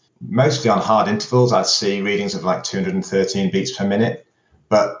readings. Mostly on hard intervals, I'd see readings of like 213 beats per minute,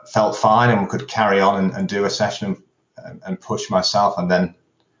 but felt fine and could carry on and do a session and push myself. And then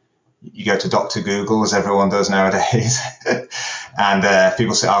you go to Dr. Google, as everyone does nowadays, and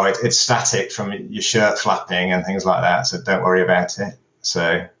people say, oh, it's static from your shirt flapping and things like that, so don't worry about it.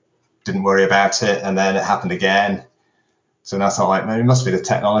 So didn't worry about it, and then it happened again. So then I thought, like, maybe it must be the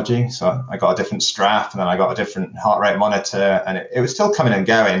technology. So I got a different strap, and then I got a different heart rate monitor, and it was still coming and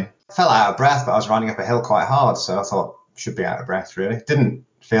going. I felt out of breath, but I was riding up a hill quite hard, so I thought, should be out of breath, really. Didn't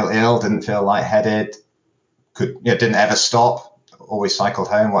feel ill, didn't feel lightheaded, didn't ever stop, always cycled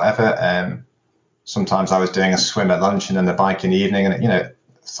home, whatever. Sometimes I was doing a swim at lunch and then the bike in the evening, and,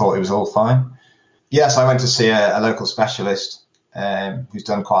 thought it was all fine. Yes, I went to see a local specialist who's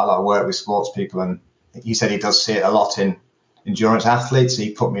done quite a lot of work with sports people, and he said he does see it a lot in endurance athletes.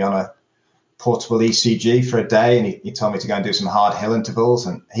 He put me on a portable ECG for a day, and he told me to go and do some hard hill intervals,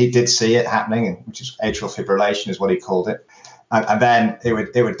 and he did see it happening, which is atrial fibrillation is what he called it. And then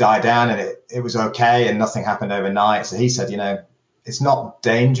it would die down, and it was okay, and nothing happened overnight. So he said, it's not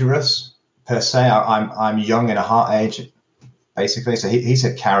dangerous per se. I'm young in a heart age, basically. So he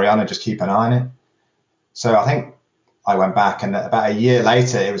said carry on and just keep an eye on it. So I think I went back, and about a year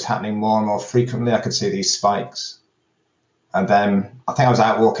later, it was happening more and more frequently. I could see these spikes. And then I think I was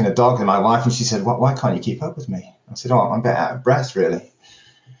out walking a dog with my wife, and she said, why can't you keep up with me? I said, I'm a bit out of breath, really.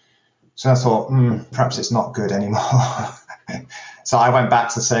 So I thought, perhaps it's not good anymore. So I went back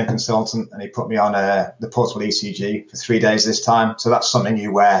to the same consultant, and he put me on the portable ECG for 3 days this time. So that's something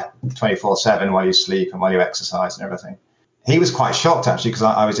you wear 24/7 while you sleep and while you exercise and everything. He was quite shocked, actually, because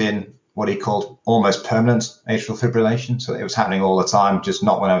I was in what he called almost permanent atrial fibrillation. So it was happening all the time, just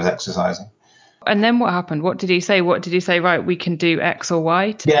not when I was exercising. And then what happened? What did he say? Right, we can do X or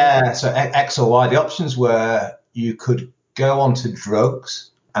Y? Yeah, so X or Y. The options were you could go on to drugs.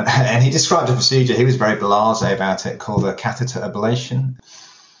 And he described a procedure, he was very blasé about it, called a catheter ablation.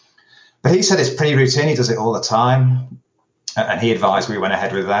 But he said it's pretty routine, he does it all the time. And he advised we went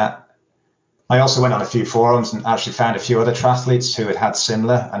ahead with that. I also went on a few forums and actually found a few other triathletes who had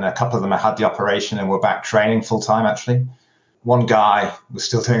similar, and a couple of them had the operation and were back training full time, actually. One guy was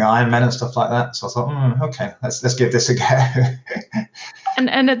still doing Ironman and stuff like that. So I thought, okay, let's give this a go.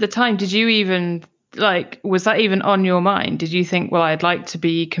 And at the time, did you even, was that even on your mind? Did you think, well, I'd like to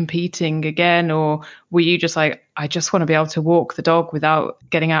be competing again? Or were you just like, I just want to be able to walk the dog without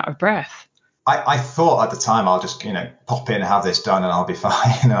getting out of breath? I thought at the time, I'll just, pop in and have this done and I'll be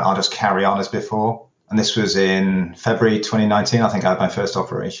fine. I'll just carry on as before. And this was in February 2019. I think I had my first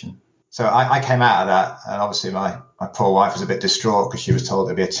operation. So I came out of that, and obviously my poor wife was a bit distraught because she was told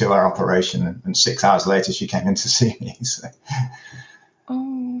it'd be a 2-hour operation, and 6 hours later she came in to see me.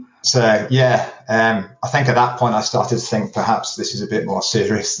 So yeah, I think at that point I started to think perhaps this is a bit more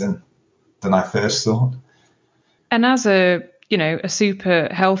serious than I first thought. And as a super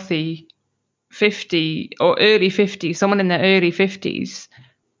healthy 50 or early 50s, someone in their early 50s.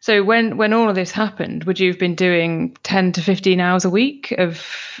 So when all of this happened, would you have been doing 10 to 15 hours a week of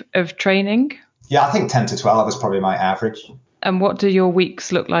training? Yeah, I think 10 to 12 is probably my average. And what do your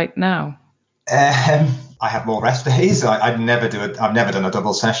weeks look like now? I have more rest days. I've never done a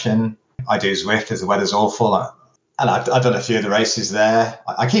double session. I do Zwift if the weather's awful. And I've done a few of the races there.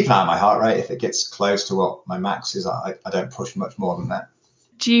 I keep an eye on my heart rate. If it gets close to what my max is, I don't push much more than that.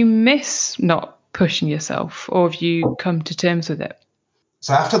 Do you miss not pushing yourself, or have you come to terms with it?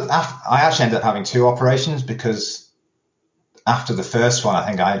 So after I actually ended up having 2 operations, because after the first one, I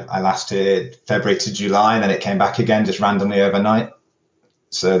think I lasted February to July, and then it came back again just randomly overnight.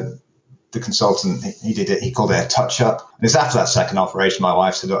 So the consultant, he called it a touch-up. And it's after that second operation, my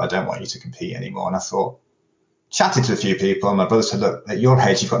wife said, look, I don't want you to compete anymore. And I thought, chatted to a few people, and my brother said, look, at your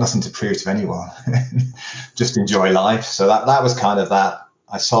age, you've got nothing to prove to anyone. Just enjoy life. So that was kind of that.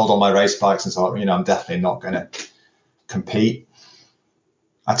 I sold all my race bikes and thought, I'm definitely not going to compete.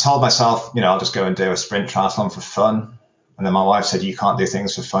 I told myself, I'll just go and do a sprint triathlon for fun. And then my wife said, you can't do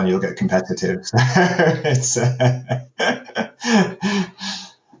things for fun, you'll get competitive. So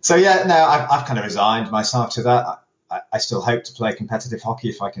yeah, no, I've kind of resigned myself to that. I still hope to play competitive hockey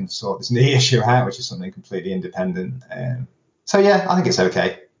if I can sort this knee issue out, which is something completely independent. So yeah, I think it's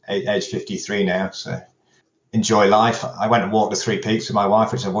okay. Age 53 now, so enjoy life. I went and walked the 3 Peaks with my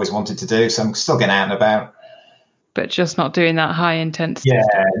wife, which I've always wanted to do. So I'm still getting out and about. But just not doing that high intensity stuff.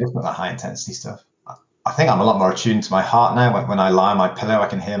 Yeah, just not that high intensity stuff. I think I'm a lot more attuned to my heart now. When I lie on my pillow, I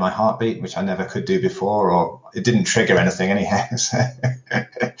can hear my heartbeat, which I never could do before, or it didn't trigger anything anyhow.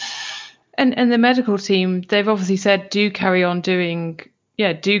 And the medical team, they've obviously said, do carry on doing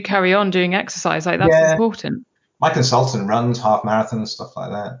exercise. Like, that's important. My consultant runs half marathons, stuff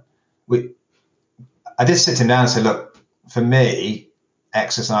like that. I did sit him down and say, look, for me,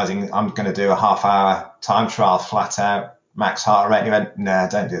 exercising, I'm going to do a half-hour time trial flat out. max heart rate? And he went, nah,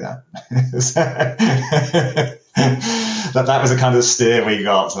 don't do that. that was the kind of steer we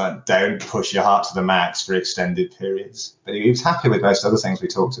got. So like, don't push your heart to the max for extended periods. But he was happy with most other things we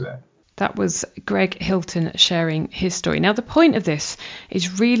talked about. That was Greg Hilton sharing his story. Now, the point of this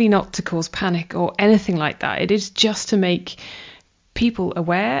is really not to cause panic or anything like that. It is just to make people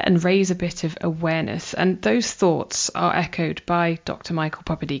aware and raise a bit of awareness. And those thoughts are echoed by Dr. Michael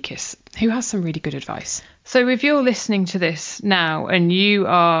Papadakis, who has some really good advice. So if you're listening to this now and you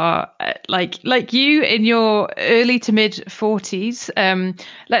are like you in your early to mid 40s,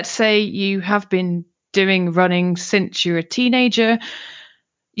 let's say you have been doing running since you're a teenager,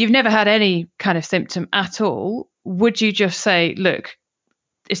 you've never had any kind of symptom at all, would you just say, look,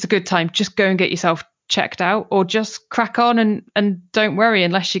 it's a good time, just go and get yourself checked out, or just crack on and don't worry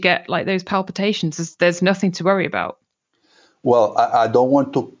unless you get like those palpitations? There's nothing to worry about. Well, I don't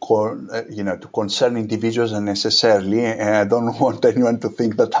want to to concern individuals unnecessarily, and I don't want anyone to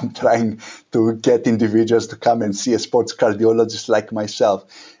think that I'm trying to get individuals to come and see a sports cardiologist like myself.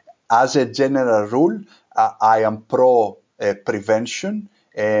 As a general rule, I am pro prevention.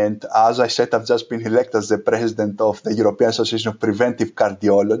 And as I said, I've just been elected as the president of the European Association of Preventive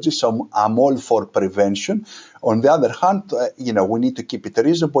Cardiology, so I'm all for prevention. On the other hand, we need to keep it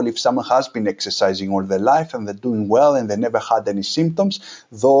reasonable. If someone has been exercising all their life and they're doing well and they never had any symptoms,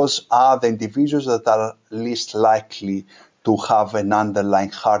 those are the individuals that are least likely to have an underlying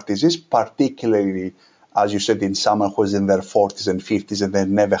heart disease, particularly, as you said, in someone who's in their 40s and 50s and they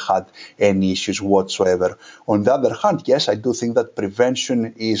never had any issues whatsoever. On the other hand, yes, I do think that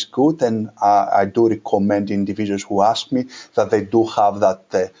prevention is good, and I do recommend individuals who ask me that they do have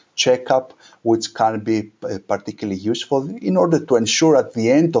that checkup, which can be particularly useful in order to ensure at the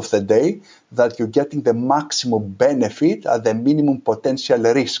end of the day that you're getting the maximum benefit at the minimum potential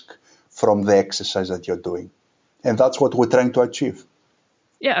risk from the exercise that you're doing. And that's what we're trying to achieve.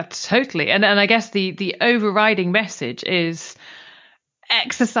 Yeah, totally. And I guess the overriding message is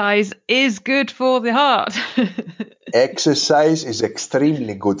exercise is good for the heart. Exercise is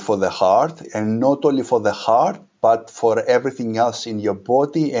extremely good for the heart, and not only for the heart, but for everything else in your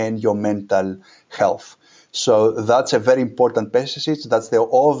body and your mental health. So that's a very important message. That's the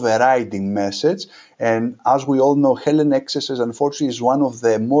overriding message. And as we all know, Helen, exercise, unfortunately, is one of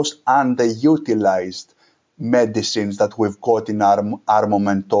the most underutilized medicines that we've got in our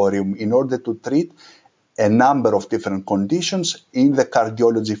armamentarium in order to treat a number of different conditions in the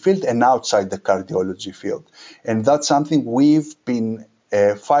cardiology field and outside the cardiology field. And that's something we've been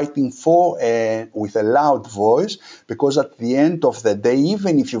fighting for with a loud voice, because at the end of the day,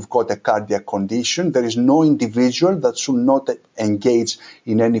 even if you've got a cardiac condition, there is no individual that should not engage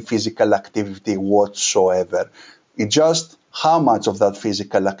in any physical activity whatsoever. It just how much of that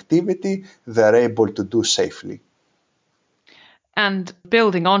physical activity they're able to do safely. And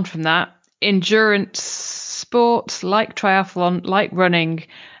building on from that, endurance sports like triathlon, like running,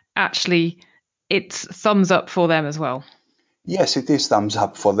 actually, it's thumbs up for them as well. Yes, it is thumbs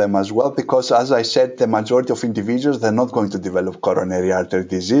up for them as well, because as I said, the majority of individuals, they're not going to develop coronary artery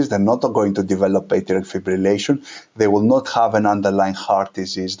disease. They're not going to develop atrial fibrillation. They will not have an underlying heart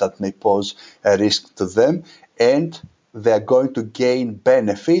disease that may pose a risk to them. And they're going to gain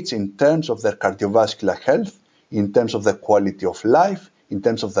benefits in terms of their cardiovascular health, in terms of the quality of life, in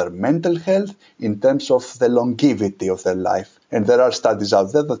terms of their mental health, in terms of the longevity of their life. And there are studies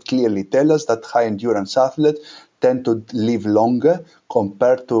out there that clearly tell us that high endurance athletes tend to live longer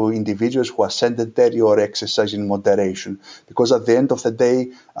compared to individuals who are sedentary or exercise in moderation. Because at the end of the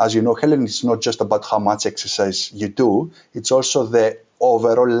day, as you know, Helen, it's not just about how much exercise you do, it's also the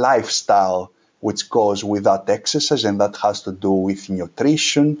overall lifestyle which goes with that exercise, and that has to do with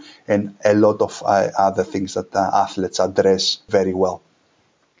nutrition and a lot of other things that athletes address very well.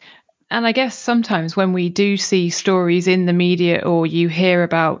 And I guess sometimes when we do see stories in the media, or you hear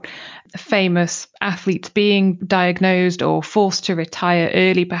about famous athletes being diagnosed or forced to retire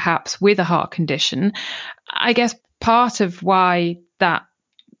early, perhaps with a heart condition, I guess part of why that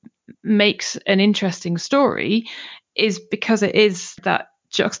makes an interesting story is because it is that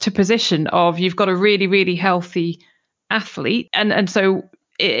juxtaposition of you've got a really, really healthy athlete, and so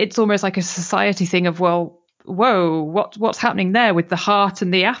it's almost like a society thing of, well, whoa, what's happening there with the heart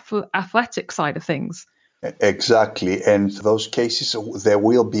and the athletic side of things? Exactly, and those cases, there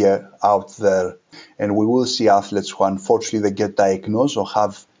will be out there, and we will see athletes who unfortunately they get diagnosed or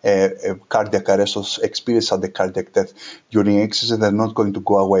have cardiac arrest or experience at the cardiac death during exercise, they're not going to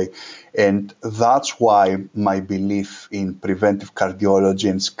go away. And that's why my belief in preventive cardiology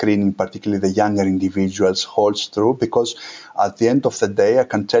and screening, particularly the younger individuals, holds true, because at the end of the day, I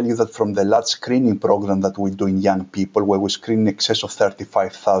can tell you that from the large screening program that we do in young people, where we screen in excess of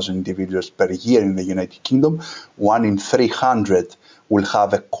 35,000 individuals per year in the United Kingdom, 1 in 300 will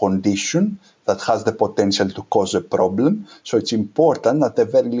have a condition that has the potential to cause a problem. So it's important at the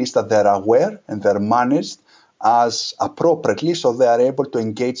very least that they're aware and they're managed as appropriately, so they are able to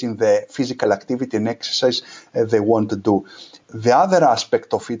engage in the physical activity and exercise they want to do. The other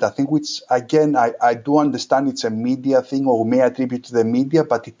aspect of it, I think, which again, I do understand it's a media thing, or may attribute to the media,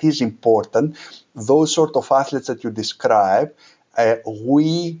 but it is important. Those sort of athletes that you describe,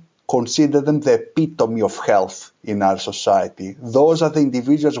 we consider them the epitome of health in our society. Those are the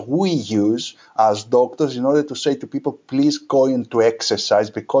individuals we use as doctors in order to say to people, please go into exercise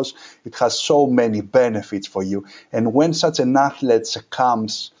because it has so many benefits for you. And when such an athlete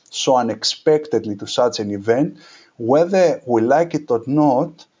succumbs so unexpectedly to such an event, whether we like it or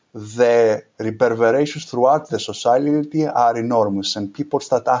not, the reverberations throughout the society are enormous, and people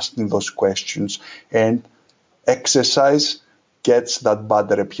start asking those questions, and exercise gets that bad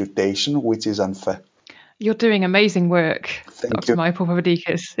reputation, which is unfair. You're doing amazing work, Dr. Michael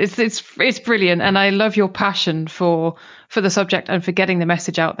Papadikis. It's brilliant, and I love your passion for the subject and for getting the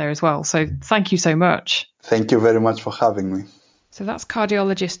message out there as well. So thank you so much. Thank you very much for having me. So that's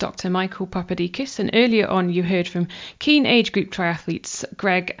cardiologist Dr. Michael Papadikis, and earlier on you heard from keen age group triathletes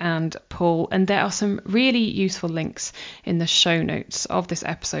Greg and Paul, and there are some really useful links in the show notes of this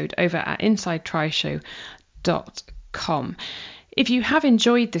episode over at InsideTriShow.com. If you have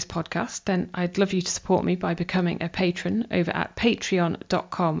enjoyed this podcast, then I'd love you to support me by becoming a patron over at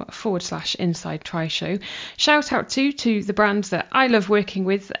patreon.com/InsideTriShow. Shout out to the brands that I love working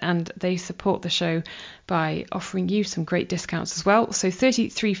with, and they support the show by offering you some great discounts as well. So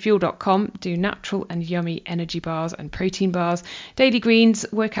 33fuel.com do natural and yummy energy bars and protein bars, daily greens,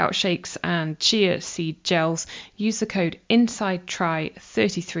 workout shakes and chia seed gels. Use the code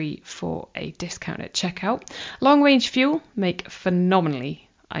INSIDETRI33 for a discount at checkout. Long Range Fuel make phenomenally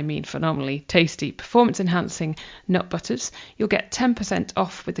tasty performance enhancing nut butters. You'll get 10%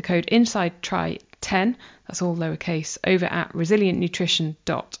 off with the code INSIDETRI10, that's all lowercase, over at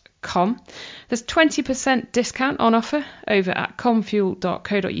resilientnutrition.com. There's 20% discount on offer over at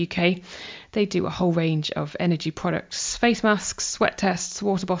comfuel.co.uk. They do a whole range of energy products, face masks, sweat tests,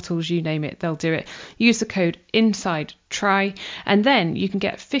 water bottles, you name it, they'll do it. Use the code INSIDETRI, and then you can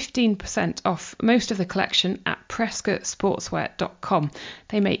get 15% off most of the collection at prescosportswear.com.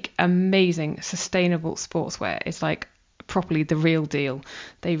 They make amazing sustainable sportswear. It's like properly the real deal.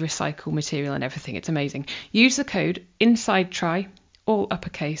 They recycle material and everything. It's amazing. Use the code INSIDETRI, all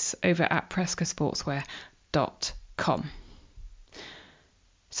uppercase, over at prescosportswear.com.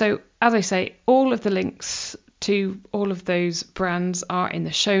 So, as I say, all of the links to all of those brands are in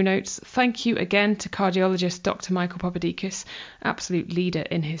the show notes. Thank you again to cardiologist Dr. Michael Papadikis, absolute leader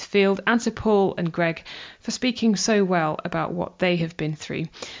in his field, and to Paul and Greg for speaking so well about what they have been through.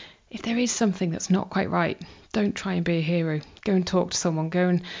 If there is something that's not quite right, don't try and be a hero. Go and talk to someone. Go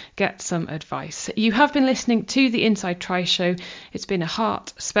and get some advice. You have been listening to the Inside Tri Show. It's been a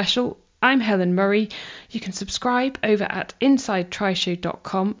heart special. I'm Helen Murray. You can subscribe over at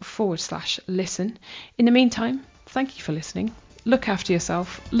InsideTriShow.com/listen. In the meantime, thank you for listening. Look after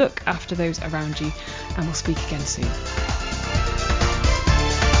yourself. Look after those around you. And we'll speak again soon.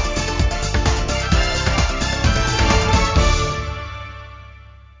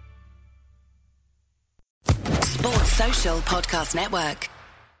 Social Podcast Network.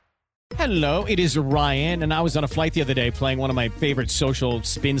 Hello, it is Ryan, and I was on a flight the other day playing one of my favorite social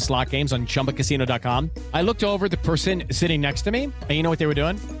spin slot games on ChumbaCasino.com. I looked over at the person sitting next to me, and you know what they were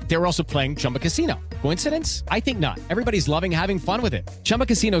doing? They were also playing Chumba Casino. Coincidence? I think not. Everybody's loving having fun with it. Chumba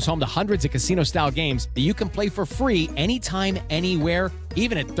Casino is home to hundreds of casino-style games that you can play for free anytime, anywhere,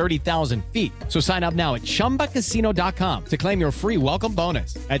 even at 30,000 feet. So sign up now at ChumbaCasino.com to claim your free welcome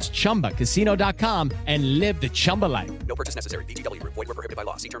bonus. That's ChumbaCasino.com and live the Chumba life. No purchase necessary. VGW. Void where prohibited by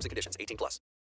law. See terms and conditions. 18+.